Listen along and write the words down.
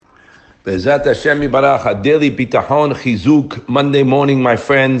Bezat Hashem Yibarach, a daily bitachon, chizuk, Monday morning, my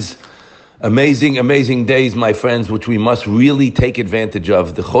friends. Amazing, amazing days, my friends, which we must really take advantage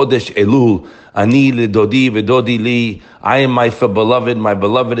of. The Chodesh Elul, Ani lidodi v'dodi li. I am my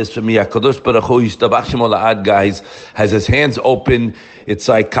beloved is for me. HaKadosh Baruch Hu, Yishtabach Shemo La'ad, guys, has his hands open. It's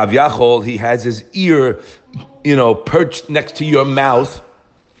like Kavyachol, he has his ear, perched next to your mouth.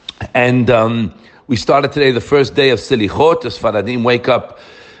 And we started today, the first day of Selichot. The Sfaradim wake up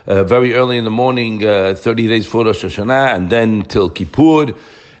very early in the morning, 30 days before Rosh Hashanah, and then till Kippur.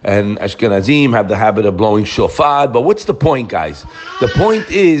 And Ashkenazim have the habit of blowing shofar. But what's the point, guys? The point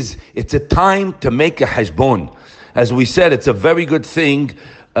is, it's a time to make a heshbon. As we said, it's a very good thing.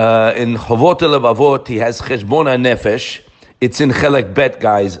 In Chovot Levavot, he has cheshbon nefesh. It's in Chelek Bet,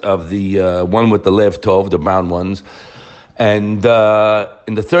 guys, of the one with the Lev Tov, the brown ones. And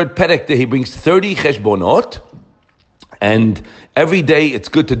in the third Perek, he brings 30 cheshbonot. And every day it's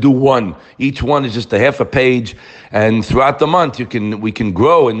good to do one. Each one is just a half a page. And throughout the month we can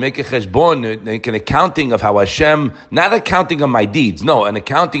grow and make a cheshbon, make an accounting of how Hashem, not accounting of my deeds, no, an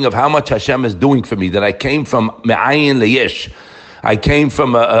accounting of how much Hashem is doing for me, that I came from me'ayin leyesh. I came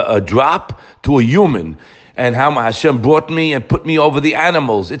from a drop to a human. And how Hashem brought me and put me over the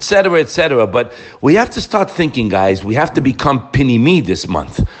animals, etc., etc. But we have to start thinking, guys, we have to become pinimi this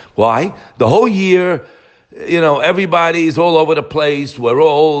month. Why? The whole year, everybody's all over the place. We're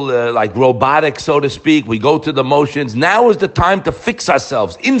all like robotic, so to speak. We go through the motions. Now is the time to fix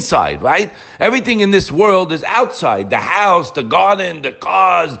ourselves inside, right? Everything in this world is outside. The house, the garden, the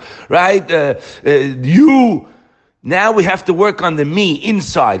cars, right? You. Now we have to work on the me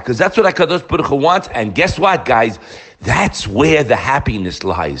inside, because that's what HaKadosh Baruch Hu wants. And guess what, guys? That's where the happiness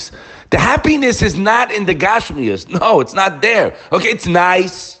lies. The happiness is not in the Gashmias. No, it's not there. Okay, it's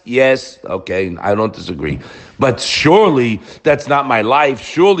nice. Yes, okay, I don't disagree. But surely that's not my life.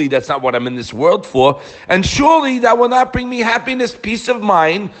 Surely that's not what I'm in this world for. And surely that will not bring me happiness, peace of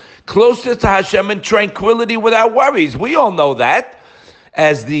mind, closer to Hashem and tranquility without worries. We all know that.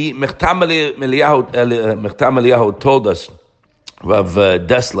 As the Mechtam Eliyahu told us, Rav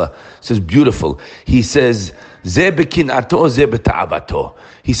Desla says, beautiful. He says, he says,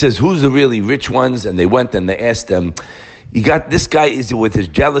 who's the really rich ones? And they went and they asked them, this guy is with his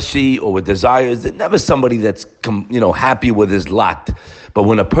jealousy or with desires. There's never somebody that's happy with his lot. But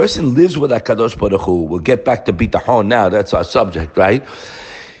when a person lives with HaKadosh Baruch Hu, we'll get back to bitachon now, that's our subject, right?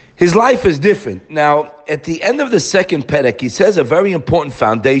 His life is different. Now, at the end of the second Perek, he says a very important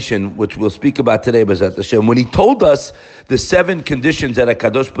foundation, which we'll speak about today, B'ezrat Hashem. When he told us the 7 conditions that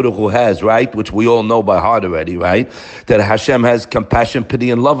HaKadosh Baruch Hu has, right, which we all know by heart already, right, that Hashem has compassion, pity,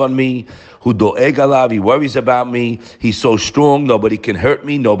 and love on me, Hu do'eg alav, he worries about me, he's so strong, nobody can hurt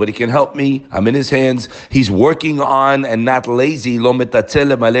me, nobody can help me, I'm in his hands, he's working on and not lazy, lo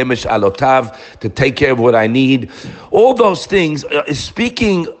metatzel lemaleh mish'alotav, to take care of what I need. All those things is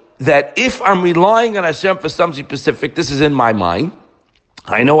speaking that if I'm relying on Hashem for something specific, this is in my mind,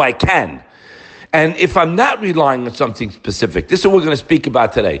 I know I can. And if I'm not relying on something specific, this is what we're going to speak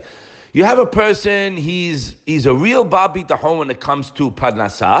about today. You have a person, he's a real Baal Bitachon when it comes to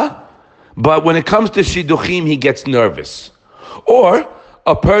Parnasah, but when it comes to Shidduchim, he gets nervous. Or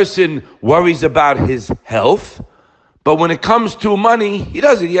a person worries about his health, but when it comes to money, he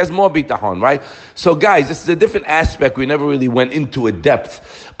doesn't. He has more bitachon, right? So guys, this is a different aspect. We never really went into a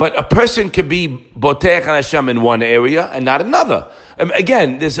depth. But a person can be boteach and Hashem in one area and not another.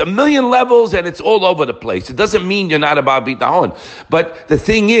 Again, there's a million levels and it's all over the place. It doesn't mean you're not about bitachon. But the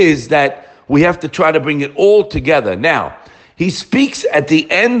thing is that we have to try to bring it all together. Now, he speaks at the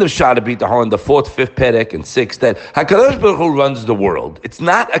end of Shara Bitachon, the 4th, 5th Perek, and 6th, that HaKadosh Baruch Hu runs the world. It's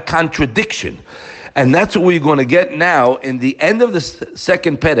not a contradiction. And that's what we're going to get now in the end of the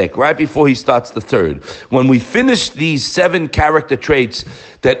second Perek, right before he starts the third. When we finish these 7 character traits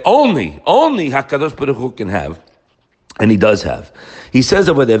that only HaKadosh Baruch Hu can have, and he does have. He says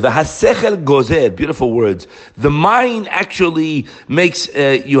over there, "V'hasechel gozer," beautiful words. The mind actually makes,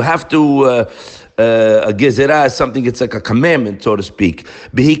 you have to, a gezerah is something, it's like a commandment, so to speak.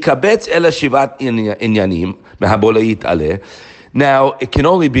 B'hikabetz ela shivat inyanim, mehabolayit aleh. Now, it can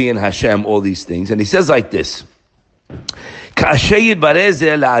only be in Hashem, all these things. And he says like this, when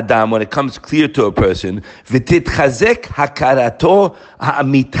it comes clear to a person, in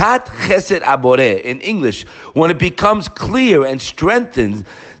English, when it becomes clear and strengthened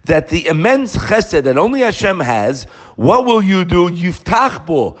that the immense chesed that only Hashem has, what will you do? Yiftach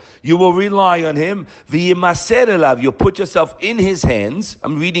bo. You will rely on Him. V'yimaser elav. You'll put yourself in His hands.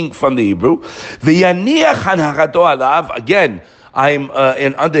 I'm reading from the Hebrew. V'yaniach hanharato alav. Again, I'm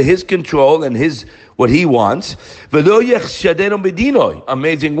under his control and what he wants. Amazing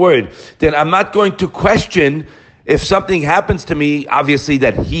word. Then I'm not going to question if something happens to me, obviously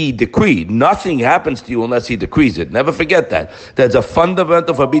that he decreed. Nothing happens to you unless he decrees it. Never forget that. That's a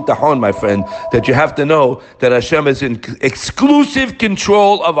fundamental for bitachon, my friend, that you have to know that Hashem is in exclusive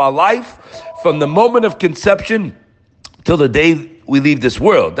control of our life from the moment of conception till the day we leave this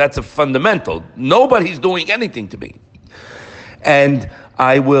world. That's a fundamental. Nobody's doing anything to me. And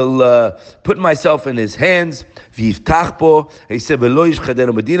I will put myself in his hands. He said, I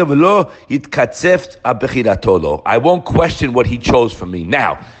won't question what he chose for me.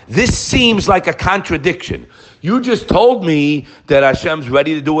 Now, this seems like a contradiction. You just told me that Hashem's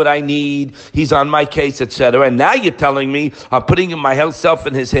ready to do what I need. He's on my case, etc. And now you're telling me I'm putting myself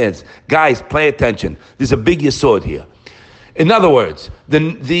in his hands. Guys, pay attention. There's a big yesod here. In other words,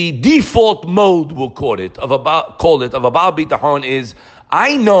 the default mode, we'll call it, of a Baal Bitachon is,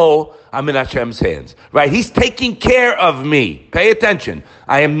 I know I'm in Hashem's hands, right? He's taking care of me. Pay attention.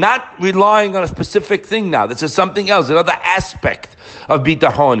 I am not relying on a specific thing now. This is something else, another aspect of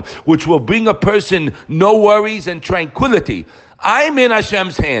Bitachon, which will bring a person no worries and tranquility. I'm in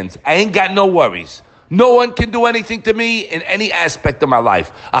Hashem's hands. I ain't got no worries. No one can do anything to me in any aspect of my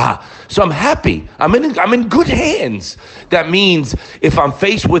life. So I'm happy. I'm in good hands. That means if I'm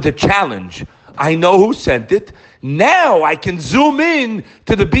faced with a challenge, I know who sent it. Now I can zoom in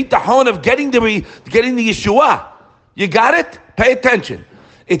to the bitachon of getting the Yeshua. You got it? Pay attention.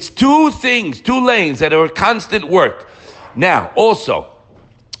 It's two things, two lanes that are a constant work. Now, also,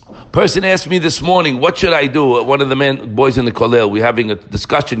 person asked me this morning, what should I do? One of the boys in the kollel, we were having a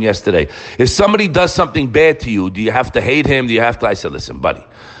discussion yesterday. If somebody does something bad to you, do you have to hate him? I said, listen, buddy.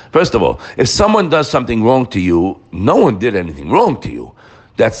 First of all, if someone does something wrong to you, no one did anything wrong to you.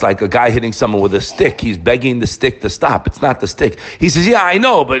 That's like a guy hitting someone with a stick. He's begging the stick to stop. It's not the stick. He says, yeah, I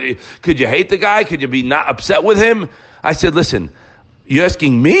know, but could you hate the guy? Could you be not upset with him? I said, listen, you're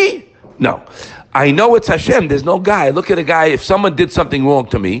asking me? No. I know it's Hashem. There's no guy. Look at a guy. If someone did something wrong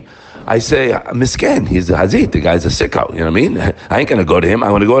to me, I say, Misken, he's a hazit. The guy's a sicko. You know what I mean? I ain't going to go to him.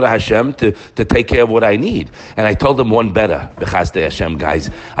 I want to go to Hashem to take care of what I need. And I told him one better, B'chazdei Hashem, guys.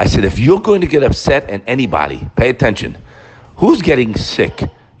 I said, if you're going to get upset at anybody, pay attention. Who's getting sick?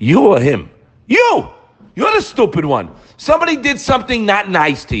 You or him? You! You're the stupid one. Somebody did something not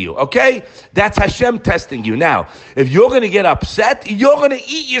nice to you, okay? That's Hashem testing you. Now, if you're going to get upset, you're going to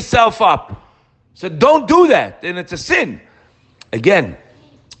eat yourself up. So don't do that, and it's a sin. Again,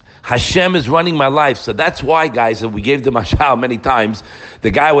 Hashem is running my life. So that's why, guys, and we gave the mashal many times,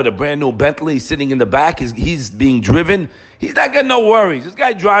 the guy with a brand new Bentley sitting in the back, he's being driven. He's not got no worries. This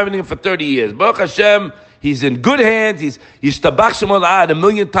guy driving him for 30 years. Baruch Hashem, he's in good hands. He's yishtabach shemo la'ad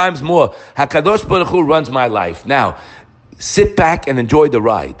 1,000,000 times more. HaKadosh Baruch Hu runs my life. Now, sit back and enjoy the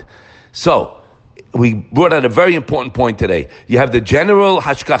ride. So, we brought out a very important point today. You have the general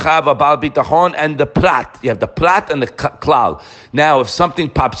hashkacha of Baal Bitachon and the prat. You have the prat and the klal. Now, if something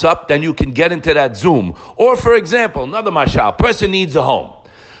pops up, then you can get into that zoom. Or, for example, another mashal, person needs a home.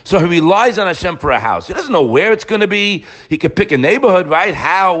 So he relies on Hashem for a house. He doesn't know where it's going to be. He could pick a neighborhood, right?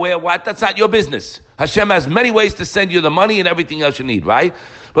 How, where, what? That's not your business. Hashem has many ways to send you the money and everything else you need, right?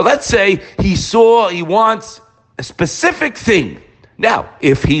 But let's say he wants a specific thing. Now,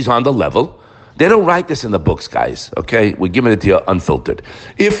 if he's on the level, they don't write this in the books, guys, okay? We're giving it to you unfiltered.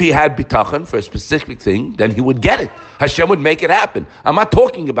 If he had bitachon for a specific thing, then he would get it. Hashem would make it happen. I'm not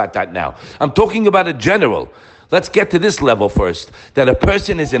talking about that now. I'm talking about a general. Let's get to this level first. That a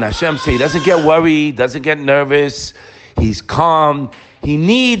person is in Hashem, so he doesn't get worried, doesn't get nervous, he's calm, he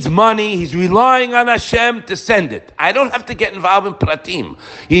needs money, he's relying on Hashem to send it. I don't have to get involved in pratim.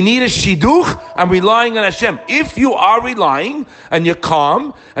 You need a shidduch, I'm relying on Hashem. If you are relying, and you're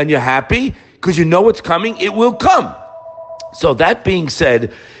calm, and you're happy, because you know it's coming, it will come. So that being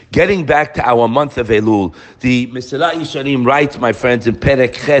said, getting back to our month of Elul, the Mesilat Yesharim writes, my friends, in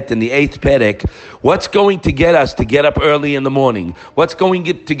Perek Chet, in the 8th Perek, what's going to get us to get up early in the morning? What's going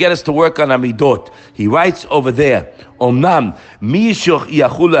to get us to work on Amidot? He writes over there, Omnam,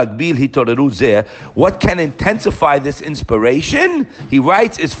 what can intensify this inspiration? He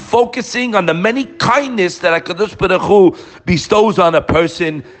writes, is focusing on the many kindness that HaKadosh Baruch Hu bestows on a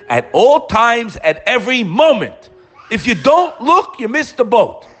person at all times, at every moment. If you don't look, you miss the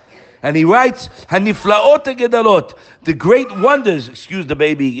boat. And he writes, Haniflaot HaGedalot, the great wonders, excuse the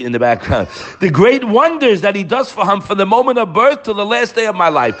baby in the background, the great wonders that he does for him from the moment of birth to the last day of my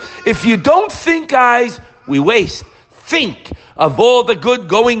life. If you don't think, guys, we waste. Think of all the good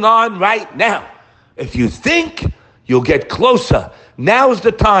going on right now. If you think, you'll get closer. Now is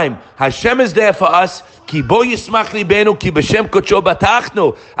the time. Hashem is there for us. Ki bo yismach libenu, ki b'shem kodsho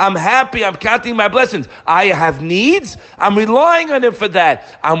batachnu. I'm happy. I'm counting my blessings. I have needs. I'm relying on Him for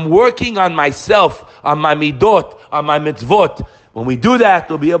that. I'm working on myself, on my midot, on my mitzvot. When we do that,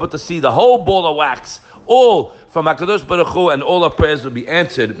 we'll be able to see the whole ball of wax, all from HaKadosh Baruch Hu, and all our prayers will be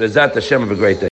answered. B'ezrat Hashem, have a great day.